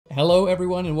Hello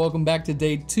everyone and welcome back to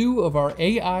day 2 of our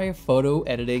AI photo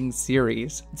editing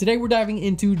series. Today we're diving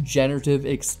into Generative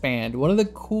Expand, one of the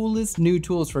coolest new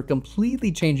tools for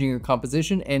completely changing your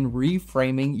composition and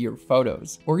reframing your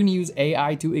photos. We're going to use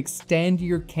AI to extend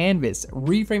your canvas,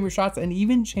 reframe your shots, and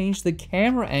even change the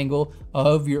camera angle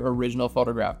of your original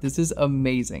photograph. This is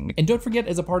amazing. And don't forget,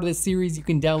 as a part of this series, you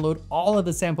can download all of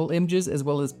the sample images as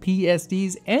well as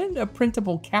PSDs and a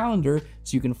printable calendar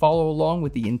so you can follow along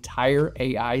with the entire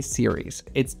AI series.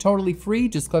 It's totally free,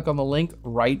 just click on the link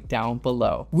right down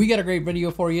below. We got a great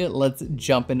video for you, let's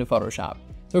jump into Photoshop.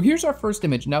 So here's our first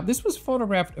image. Now this was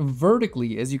photographed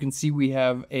vertically. As you can see, we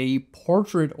have a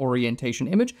portrait orientation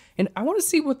image, and I want to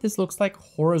see what this looks like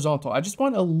horizontal. I just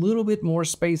want a little bit more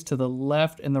space to the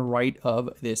left and the right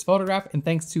of this photograph, and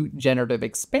thanks to Generative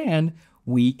Expand,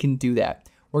 we can do that.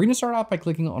 We're going to start off by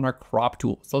clicking on our crop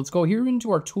tool. So let's go here into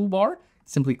our toolbar,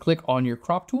 simply click on your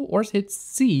crop tool or hit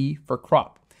C for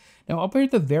crop. Now up here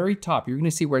at the very top, you're going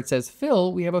to see where it says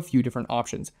fill, we have a few different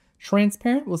options.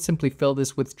 Transparent, we'll simply fill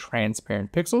this with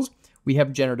transparent pixels. We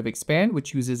have Generative Expand,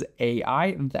 which uses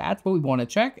AI, that's what we want to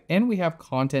check. And we have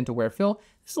Content Aware Fill.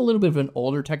 This is a little bit of an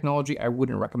older technology, I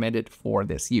wouldn't recommend it for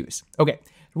this use. Okay,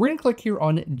 we're going to click here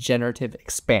on Generative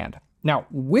Expand. Now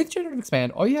with Generative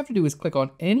Expand, all you have to do is click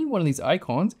on any one of these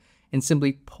icons and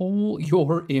simply pull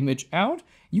your image out.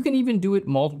 You can even do it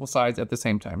multiple sides at the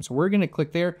same time. So we're gonna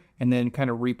click there and then kind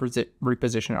of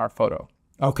reposition our photo.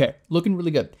 Okay, looking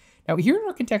really good. Now here in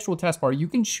our contextual taskbar, you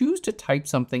can choose to type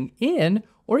something in,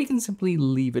 or you can simply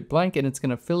leave it blank and it's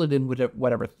gonna fill it in with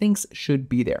whatever thinks should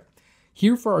be there.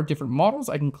 Here for our different models,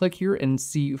 I can click here and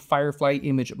see Firefly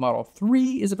Image Model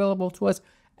 3 is available to us.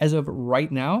 As of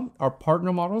right now, our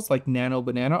partner models like Nano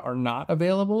Banana are not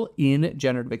available in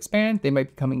Generative Expand. They might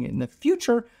be coming in the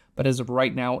future, but as of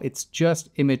right now, it's just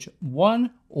image 1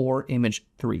 or image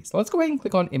 3. So let's go ahead and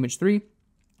click on image 3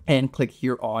 and click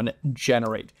here on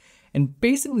generate. And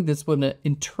basically this will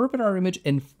interpret our image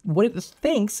and what it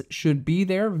thinks should be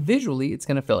there visually, it's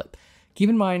gonna fill it. Keep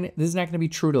in mind, this is not gonna be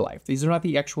true to life. These are not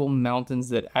the actual mountains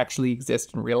that actually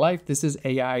exist in real life. This is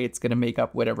AI, it's gonna make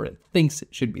up whatever it thinks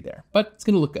it should be there, but it's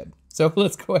gonna look good. So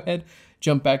let's go ahead,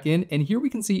 jump back in. And here we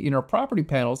can see in our property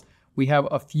panels, we have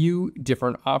a few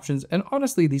different options. And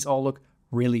honestly, these all look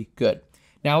really good.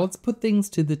 Now let's put things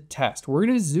to the test. We're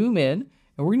gonna zoom in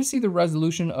and we're gonna see the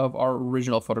resolution of our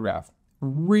original photograph.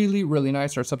 Really, really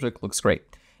nice. Our subject looks great.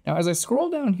 Now, as I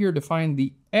scroll down here to find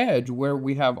the edge where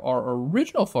we have our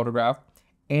original photograph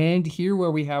and here where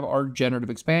we have our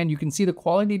Generative Expand, you can see the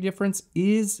quality difference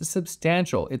is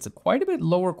substantial. It's quite a bit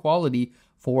lower quality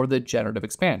for the Generative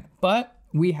Expand, but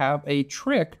we have a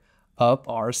trick up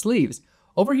our sleeves.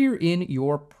 Over here in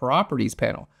your properties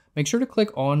panel, make sure to click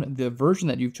on the version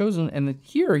that you've chosen, and then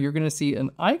here you're gonna see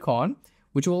an icon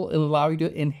which will allow you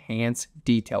to enhance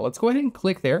detail. Let's go ahead and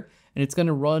click there, and it's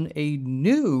gonna run a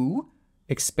new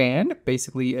expand,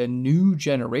 basically a new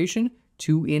generation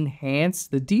to enhance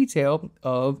the detail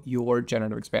of your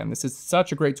Generative Expand. This is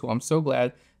such a great tool. I'm so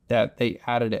glad that they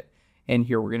added it. And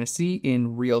here we're gonna see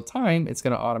in real time, it's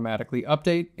gonna automatically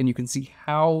update and you can see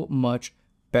how much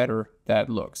better that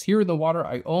looks. Here in the water,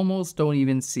 I almost don't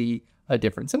even see a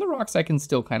difference. In the rocks, I can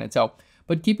still kind of tell.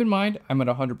 But keep in mind, I'm at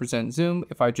 100% zoom.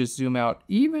 If I just zoom out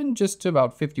even just to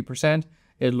about 50%,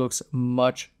 it looks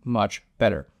much, much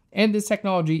better. And this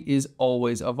technology is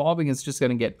always evolving. It's just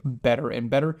gonna get better and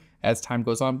better as time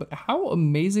goes on. But how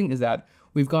amazing is that?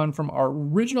 We've gone from our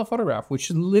original photograph, which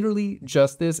is literally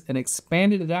just this, and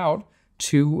expanded it out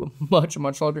to much,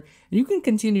 much larger. And you can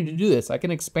continue to do this. I can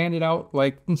expand it out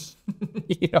like,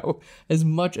 you know, as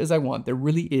much as I want. There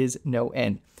really is no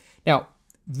end. Now,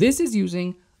 this is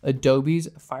using Adobe's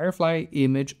Firefly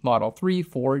Image Model 3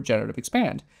 for Generative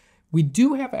Expand. We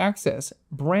do have access,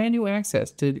 brand new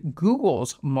access to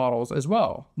Google's models as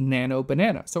well, Nano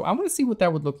Banana. So I want to see what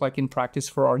that would look like in practice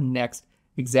for our next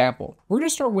example. We're going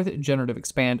to start with Generative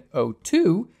Expand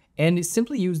 02 and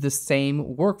simply use the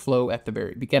same workflow at the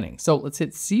very beginning. So let's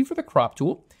hit C for the crop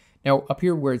tool. Now up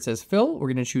here where it says fill,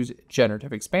 we're going to choose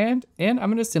Generative Expand, and I'm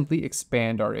going to simply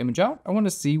expand our image out. I want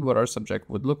to see what our subject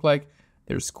would look like.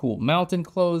 There's cool mountain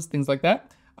clothes, things like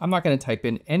that. I'm not going to type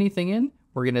in anything in.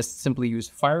 We're going to simply use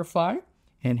Firefly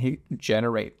and hit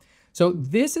generate. So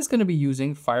this is going to be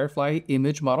using Firefly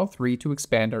Image Model 3 to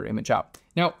expand our image out.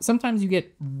 Now, sometimes you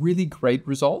get really great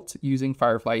results using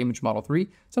Firefly Image Model 3.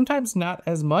 Sometimes not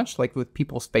as much, like with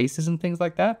people's faces and things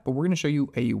like that, but we're going to show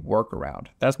you a workaround.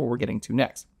 That's what we're getting to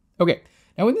next. Okay,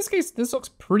 now in this case, this looks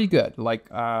pretty good. Like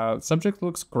subject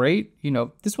looks great. You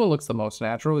know, this one looks the most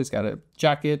natural. He's got a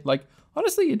jacket. Like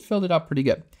honestly, it filled it out pretty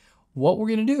good. What we're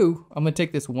gonna do, I'm gonna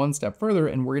take this one step further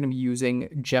and we're gonna be using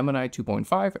Gemini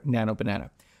 2.5 Nano Banana.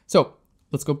 So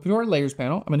let's go to our layers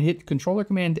panel. I'm gonna hit Controller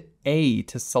Command A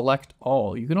to select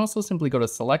all. You can also simply go to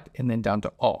select and then down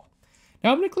to all.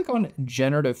 Now I'm gonna click on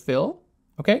generative fill,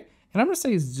 okay? And I'm gonna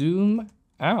say zoom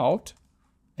out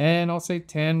and I'll say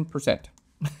 10%.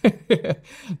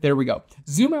 There we go.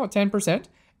 Zoom out 10%.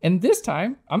 And this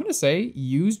time I'm gonna say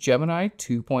use Gemini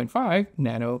 2.5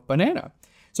 Nano Banana.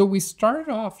 So we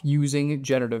started off using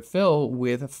generative fill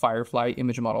with Firefly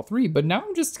Image Model 3, but now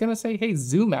I'm just gonna say, hey,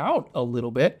 zoom out a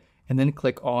little bit and then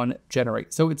click on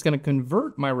generate. So it's gonna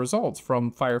convert my results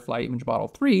from Firefly Image Model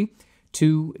 3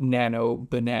 to Nano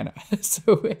Banana.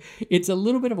 So it's a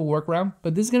little bit of a workaround,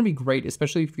 but this is gonna be great,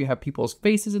 especially if you have people's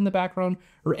faces in the background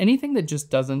or anything that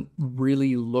just doesn't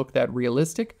really look that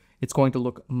realistic. It's going to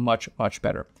look much, much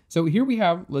better. So here we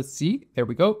have, let's see, there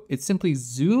we go. It's simply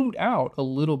zoomed out a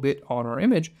little bit on our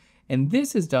image. And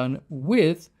this is done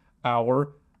with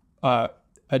our a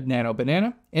Nano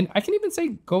Banana. And I can even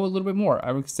say, go a little bit more.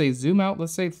 I would say zoom out,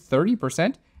 let's say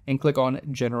 30% and click on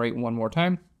generate one more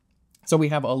time. So we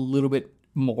have a little bit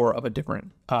more of a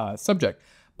different subject.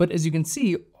 But as you can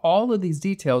see, all of these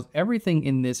details, everything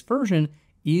in this version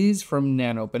is from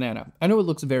Nano Banana. I know it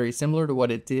looks very similar to what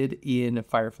it did in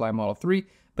Firefly Model 3,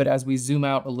 but as we zoom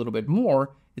out a little bit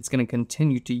more, it's going to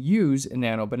continue to use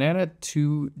Nano Banana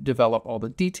to develop all the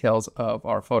details of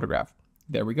our photograph.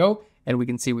 There we go. And we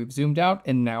can see we've zoomed out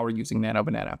and now we're using Nano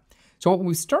Banana. So what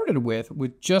we started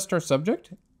with just our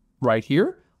subject right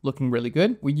here, looking really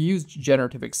good. We used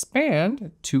Generative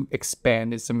Expand to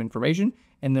expand some information,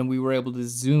 and then we were able to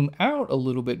zoom out a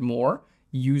little bit more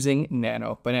using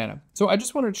Nano Banana. So I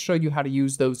just wanted to show you how to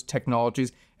use those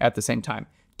technologies at the same time.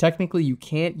 Technically, you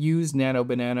can't use Nano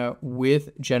Banana with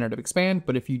Generative Expand,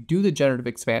 but if you do the Generative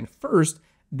Expand first,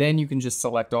 then you can just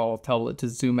select all, tell it to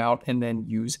zoom out, and then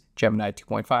use Gemini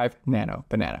 2.5 Nano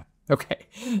Banana. Okay,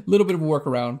 a little bit of a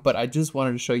workaround, but I just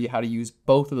wanted to show you how to use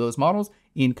both of those models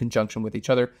in conjunction with each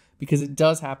other, because it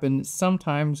does happen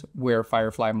sometimes where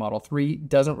Firefly Model 3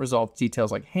 doesn't resolve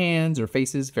details like hands or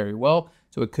faces very well,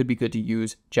 so it could be good to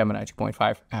use Gemini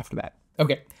 2.5 after that.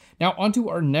 Okay, now on to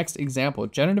our next example,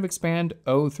 Generative Expand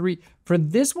 03. For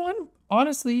this one,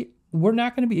 honestly, we're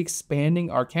not going to be expanding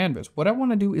our canvas. What I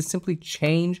want to do is simply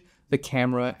change the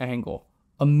camera angle.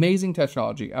 Amazing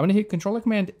technology. I'm going to hit Controller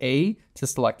Command A to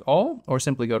select all, or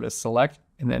simply go to select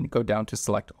and then go down to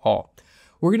select all.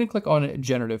 We're going to click on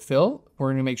Generative Fill. We're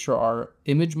going to make sure our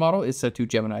image model is set to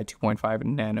Gemini 2.5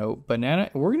 Nano Banana.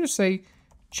 And we're going to say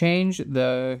change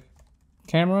the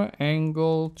camera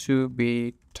angle to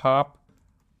be top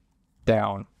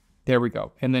down. There we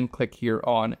go. And then click here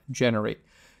on Generate.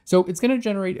 So it's going to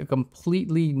generate a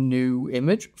completely new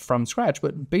image from scratch,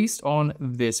 but based on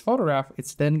this photograph,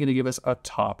 it's then going to give us a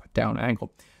top-down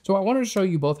angle. So I wanted to show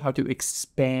you both how to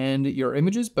expand your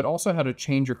images, but also how to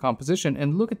change your composition.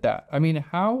 And look at that. I mean,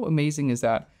 how amazing is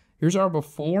that? Here's our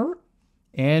before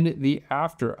and the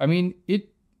after. I mean, it,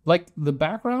 like the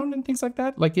background and things like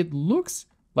that, like it looks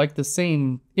like the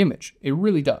same image. It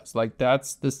really does. Like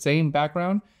that's the same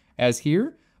background as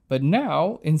here. But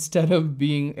now, instead of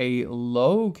being a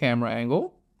low camera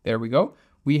angle, there we go,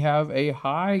 we have a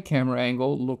high camera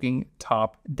angle looking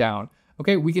top down.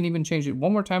 Okay, we can even change it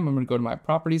one more time. I'm going to go to my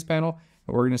properties panel,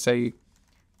 and we're going to say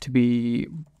to be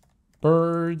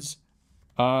bird's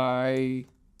eye,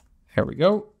 there we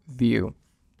go, view.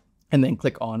 And then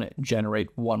click on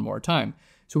generate one more time.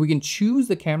 So we can choose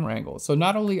the camera angle. So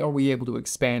not only are we able to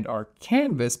expand our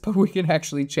canvas, but we can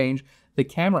actually change the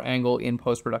camera angle in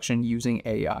post-production using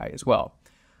AI as well.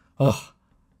 Ugh,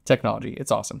 technology,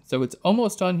 it's awesome. So it's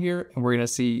almost done here, and we're gonna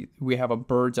see we have a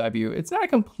bird's eye view. It's not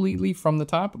completely from the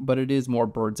top, but it is more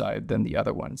bird's eye than the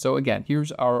other one. So again,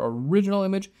 here's our original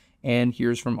image, and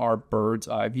here's from our bird's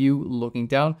eye view looking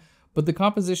down. But the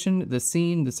composition, the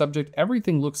scene, the subject,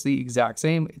 everything looks the exact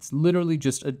same. It's literally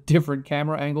just a different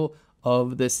camera angle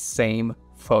of the same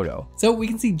photo. So we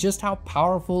can see just how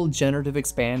powerful Generative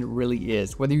Expand really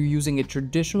is, whether you're using it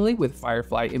traditionally with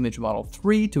Firefly Image Model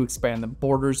 3 to expand the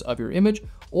borders of your image,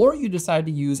 or you decide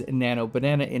to use Nano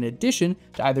Banana in addition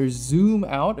to either zoom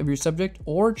out of your subject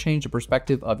or change the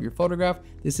perspective of your photograph.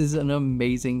 This is an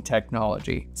amazing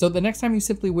technology. So the next time you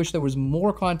simply wish there was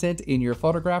more content in your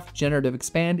photograph, Generative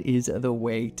Expand is the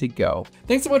way to go.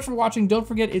 Thanks so much for watching. Don't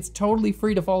forget, it's totally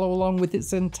free to follow along with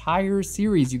this entire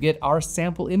series. You get our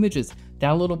sample images,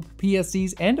 downloadable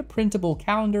PSCs, and a printable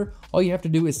calendar. All you have to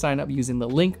do is sign up using the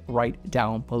link right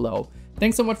down below.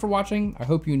 Thanks so much for watching. I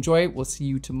hope you enjoy it. We'll see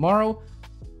you tomorrow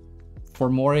for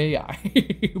more AI.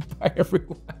 Bye,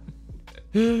 everyone.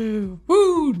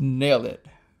 Woo, nailed it.